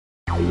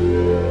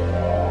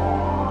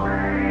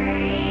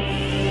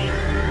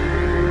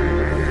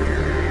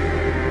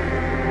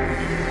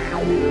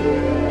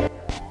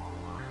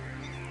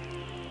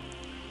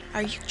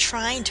Are you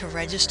trying to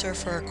register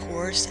for a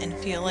course and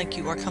feel like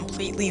you are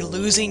completely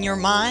losing your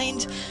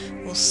mind?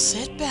 Well,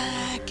 sit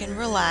back and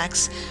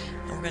relax,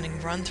 and we're going to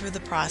run through the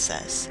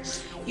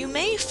process. You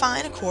may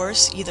find a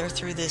course either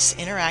through this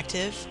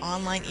interactive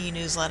online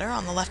e-newsletter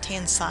on the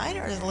left-hand side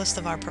or the list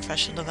of our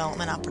professional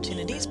development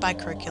opportunities by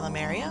curriculum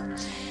area.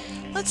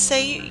 Let's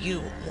say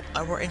you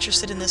were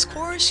interested in this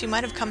course. You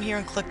might have come here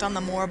and clicked on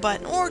the More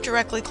button or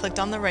directly clicked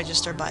on the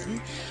Register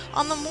button.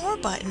 On the More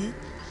button,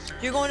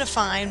 you're going to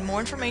find more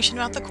information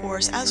about the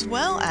course as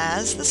well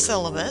as the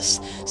syllabus,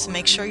 so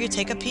make sure you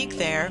take a peek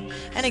there.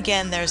 And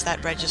again, there's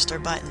that Register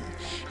button.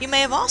 You may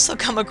have also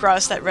come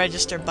across that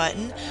Register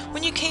button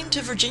when you came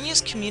to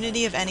Virginia's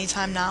Community of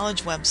Anytime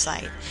Knowledge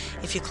website.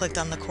 If you clicked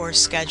on the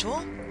course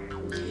schedule,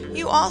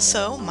 you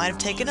also might have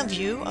taken a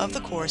view of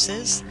the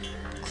courses,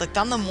 clicked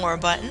on the More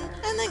button,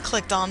 and then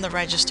clicked on the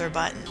Register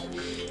button.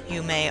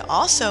 You may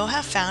also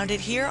have found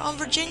it here on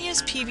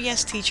Virginia's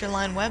PBS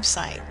TeacherLine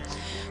website.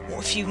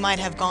 If you might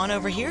have gone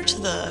over here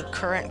to the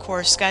current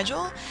course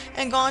schedule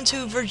and gone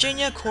to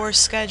Virginia course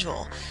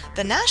schedule.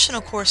 The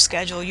national course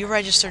schedule you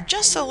register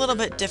just a little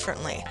bit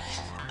differently,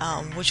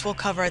 which we'll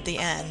cover at the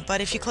end.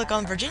 But if you click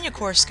on Virginia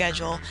course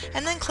schedule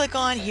and then click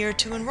on here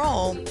to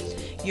enroll,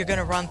 you're going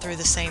to run through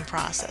the same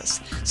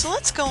process. So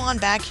let's go on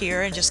back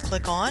here and just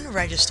click on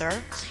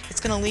register.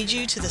 It's going to lead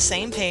you to the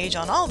same page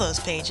on all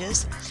those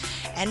pages.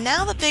 And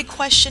now the big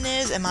question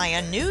is, am I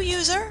a new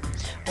user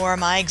or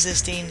am I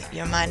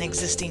an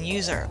existing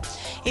user?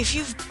 If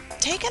you've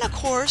taken a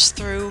course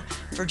through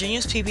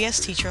Virginia's PBS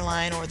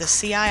TeacherLine or the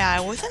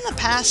CII within the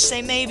past,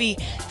 say maybe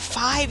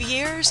 5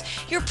 years,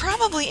 you're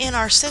probably in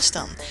our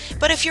system.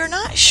 But if you're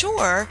not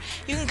sure,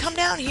 you can come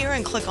down here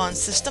and click on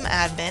System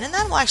Admin, and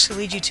that will actually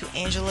lead you to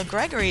Angela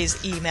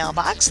Gregory's email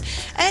box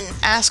and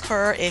ask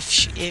her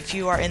if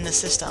you are in the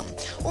system.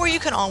 Or you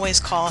can always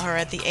call her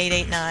at the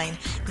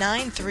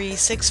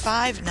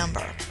 889-9365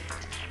 number.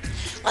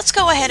 Let's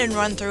go ahead and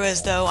run through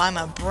as though I'm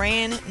a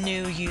brand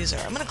new user.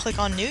 I'm going to click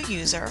on New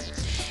User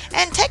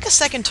and take a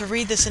second to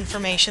read this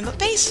information, but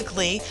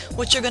basically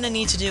what you're going to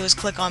need to do is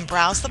click on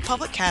Browse the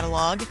Public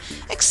Catalog,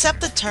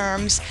 accept the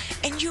terms,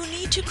 and you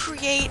need to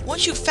create,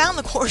 once you've found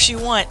the course you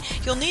want,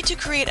 you'll need to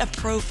create a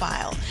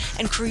profile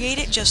and create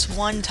it just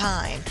one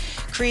time,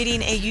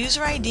 creating a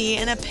user ID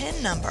and a PIN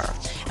number.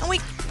 And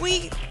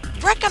we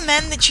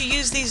recommend that you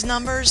use these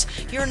numbers.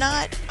 You're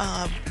not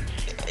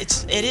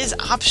it is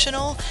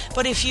optional,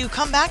 but if you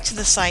come back to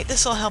the site,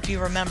 this will help you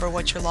remember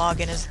what your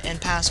login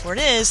and password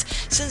is,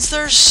 since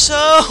there's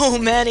so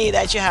many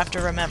that you have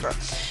to remember.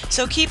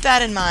 So keep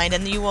that in mind,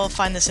 and you will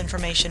find this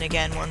information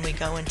again when we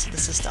go into the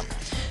system.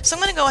 So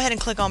I'm going to go ahead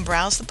and click on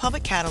Browse the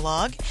Public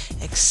Catalog,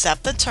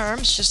 accept the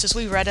terms, just as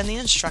we read in the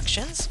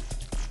instructions.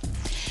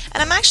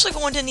 And I'm actually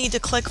going to need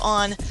to click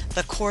on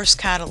the course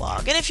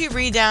catalog. And if you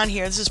read down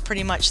here, this is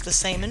pretty much the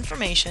same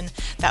information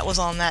that was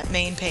on that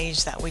main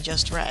page that we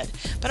just read.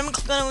 But I'm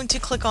going to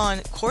click on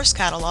course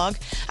catalog.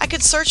 I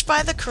could search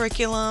by the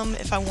curriculum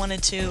if I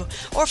wanted to,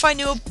 or if I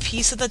knew a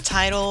piece of the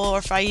title, or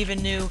if I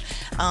even knew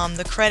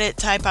the credit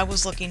type I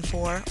was looking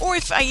for, or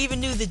if I even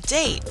knew the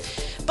date.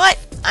 But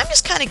I'm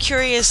just kind of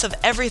curious of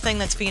everything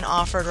that's being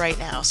offered right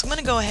now. So I'm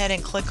going to go ahead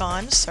and click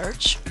on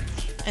search,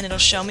 and it'll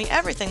show me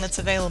everything that's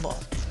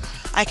available.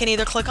 I can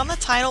either click on the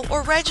title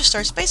or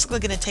register. It's basically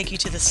going to take you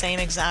to the same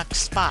exact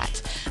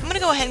spot. I'm going to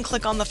go ahead and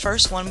click on the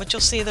first one, but you'll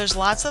see there's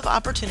lots of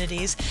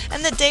opportunities,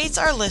 and the dates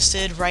are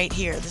listed right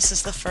here. This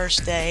is the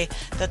first day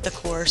that the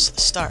course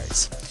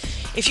starts.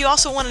 If you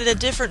also wanted a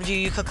different view,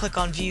 you could click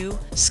on View,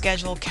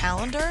 Schedule,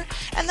 Calendar,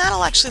 and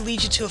that'll actually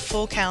lead you to a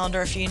full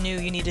calendar if you knew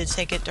you needed to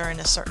take it during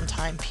a certain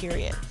time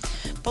period.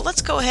 But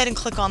let's go ahead and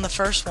click on the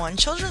first one,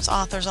 Children's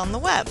Authors on the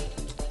Web.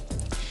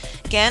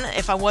 Again,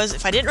 if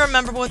I didn't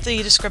remember what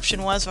the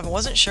description was, if I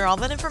wasn't sure, all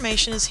that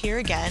information is here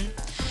again.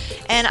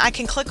 And I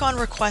can click on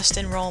Request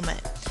Enrollment.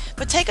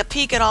 But take a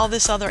peek at all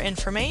this other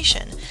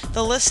information.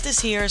 The list is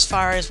here as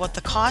far as what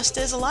the cost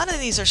is. A lot of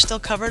these are still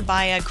covered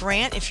by a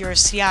grant if you're a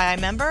CII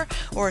member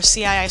or a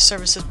CII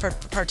services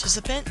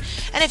participant.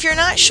 And if you're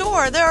not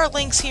sure, there are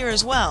links here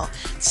as well.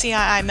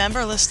 CII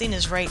member listing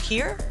is right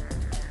here.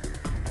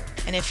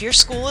 And if your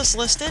school is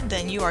listed,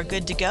 then you are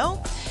good to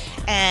go.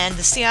 And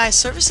the CII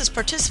Services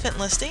Participant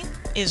listing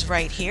is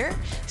right here.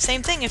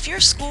 Same thing, if your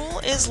school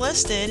is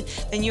listed,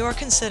 then you are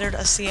considered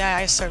a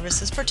CII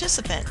Services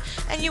Participant,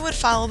 and you would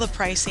follow the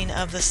pricing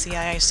of the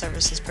CII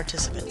Services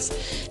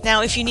Participants.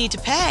 Now, if you need to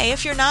pay,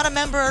 if you're not a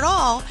member at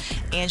all,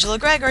 Angela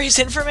Gregory's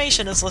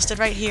information is listed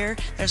right here.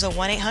 There's a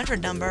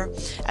 1-800 number,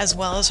 as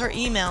well as her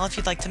email if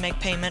you'd like to make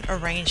payment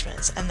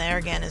arrangements. And there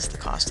again is the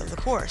cost of the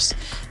course.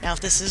 Now, if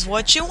this is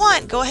what you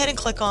want, go ahead and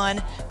click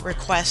on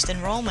Request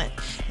Enrollment.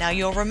 Now,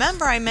 you'll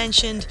remember I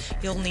mentioned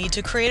you'll need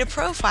to create a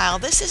profile.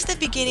 This is the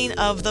beginning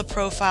of the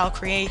profile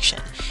creation.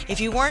 If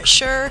you weren't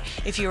sure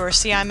if you were a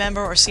CI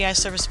member or CI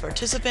service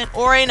participant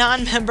or a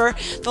non-member,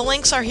 the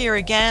links are here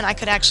again. I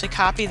could actually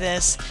copy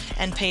this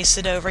and paste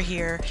it over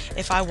here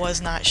if I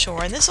was not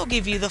sure. And this will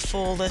give you the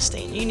full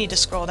listing. You need to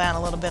scroll down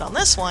a little bit on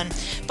this one,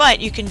 but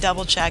you can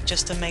double check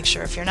just to make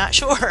sure if you're not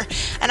sure.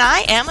 And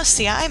I am a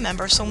CI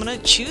member, so I'm going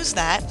to choose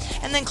that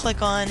and then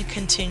click on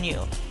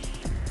Continue.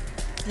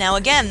 Now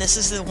again, this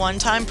is the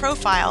one-time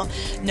profile,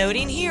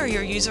 noting here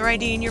your user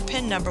ID and your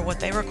PIN number, what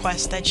they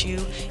request that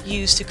you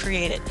use to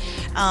create it.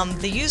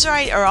 The user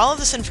ID, or all of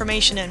this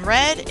information in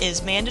red,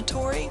 is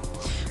mandatory.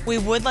 We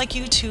would like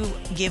you to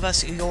give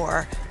us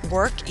your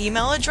work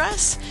email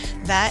address.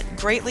 That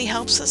greatly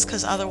helps us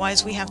because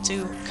otherwise we have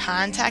to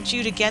contact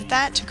you to get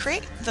that. To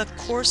create the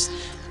course,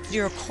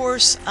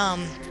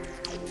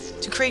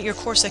 to create your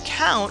course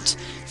account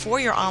for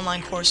your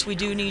online course, we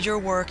do need your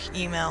work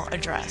email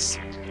address.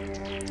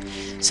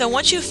 So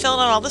once you've filled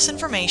out all this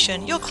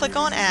information, you'll click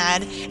on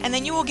Add, and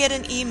then you will get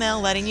an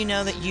email letting you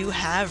know that you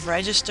have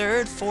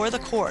registered for the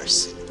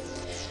course.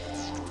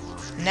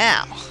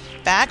 Now,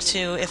 back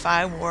to if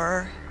I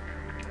were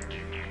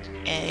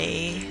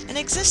an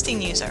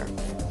existing user.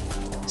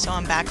 So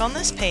I'm back on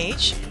this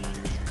page,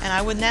 and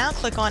I would now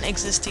click on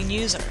Existing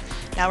User.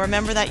 Now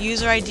remember that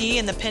user ID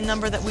and the PIN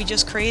number that we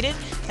just created?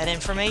 That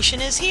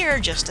information is here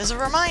just as a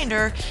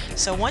reminder.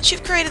 So once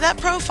you've created that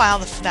profile,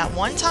 that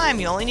one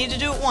time, you only need to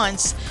do it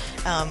once,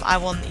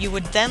 you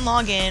would then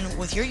log in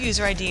with your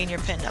user ID and your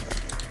PIN number.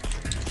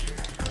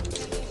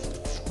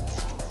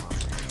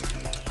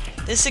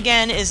 This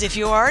again is if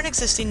you are an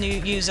existing new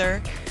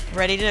user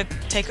ready to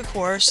take a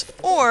course,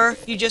 or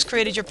you just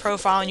created your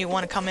profile and you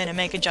want to come in and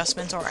make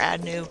adjustments or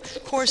add new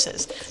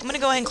courses. I'm going to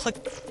go ahead and click,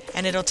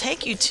 and it'll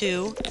take you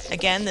to,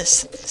 again,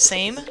 this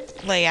same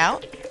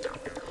layout.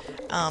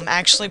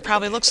 Actually,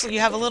 probably looks like you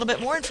have a little bit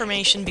more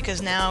information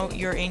because now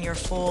you're in your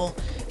full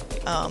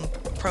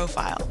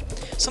profile.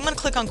 So I'm going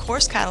to click on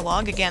Course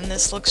Catalog. Again,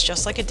 this looks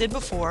just like it did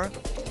before.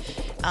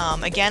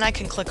 Again, I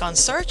can click on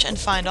Search and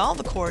find all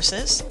the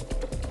courses.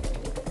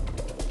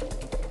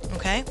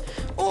 Okay,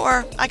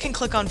 or I can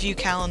click on View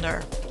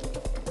Calendar,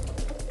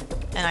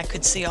 and I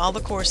could see all the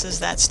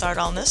courses that start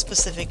on this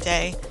specific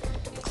day.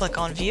 Click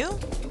on View,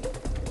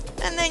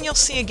 and then you'll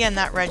see again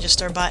that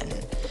Register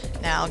button.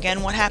 Now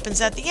again, what happens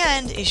at the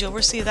end is you'll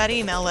receive that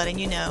email letting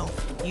you know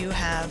you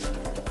have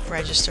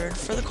registered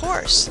for the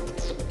course.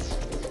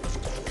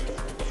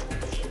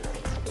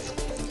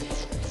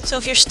 So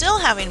if you're still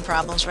having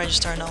problems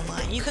registering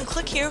online, you can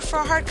click here for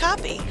a hard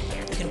copy.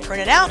 You can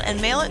print it out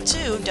and mail it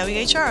to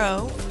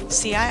WHRO,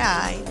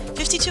 CII,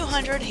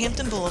 5200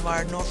 Hampton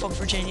Boulevard, Norfolk,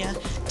 Virginia,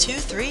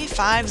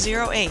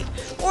 23508,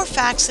 or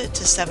fax it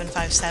to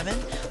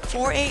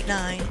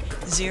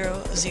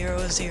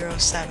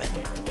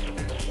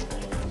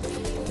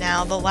 757-489-0007.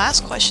 Now, the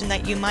last question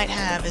that you might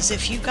have is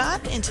if you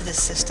got into the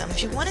system,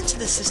 if you went into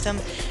the system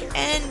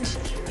and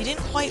you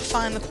didn't quite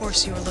find the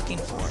course you were looking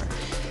for,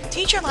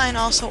 TeacherLine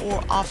also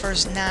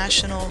offers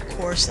national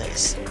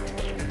courses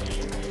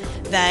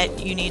that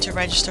you need to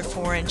register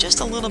for in just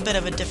a little bit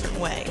of a different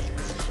way.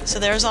 So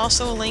there's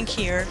also a link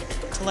here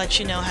to let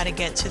you know how to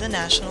get to the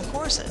national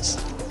courses.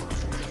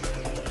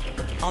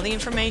 All the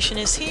information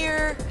is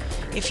here.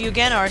 If you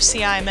again are a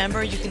CI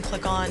member, you can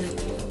click on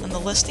the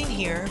listing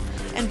here,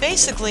 and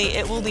basically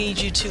it will lead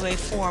you to a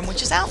form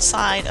which is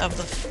outside of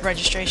the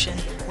registration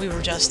we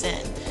were just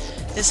in.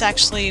 This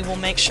actually will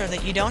make sure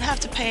that you don't have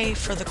to pay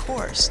for the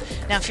course.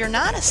 Now, if you're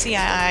not a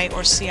CII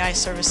or CI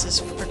services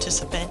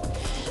participant,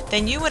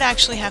 then you would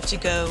actually have to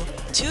go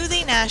to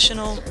the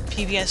National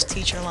PBS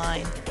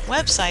TeacherLine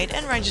website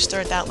and register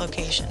at that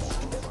location.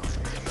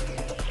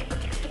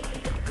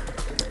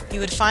 You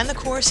would find the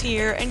course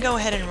here and go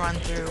ahead and run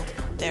through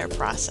their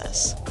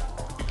process.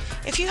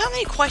 If you have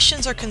any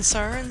questions or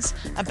concerns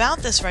about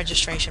this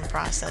registration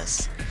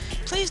process,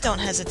 please don't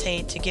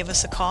hesitate to give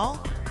us a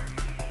call.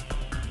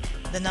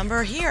 The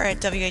number here at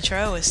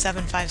WHRO is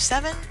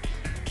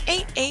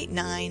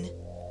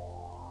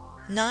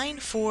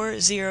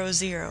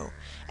 757-889-9400,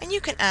 and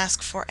you can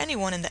ask for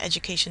anyone in the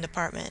education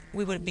department.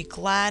 We would be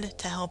glad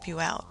to help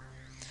you out.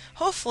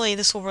 Hopefully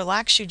this will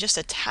relax you just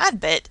a tad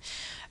bit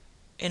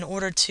in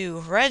order to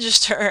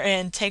register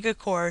and take a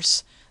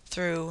course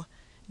through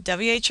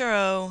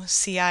WHRO,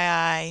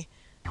 CII,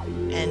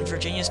 and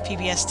Virginia's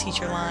PBS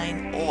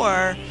TeacherLine,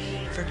 or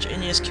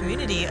Virginia's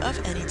Community of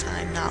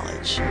Anytime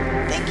Knowledge.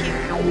 Thank you.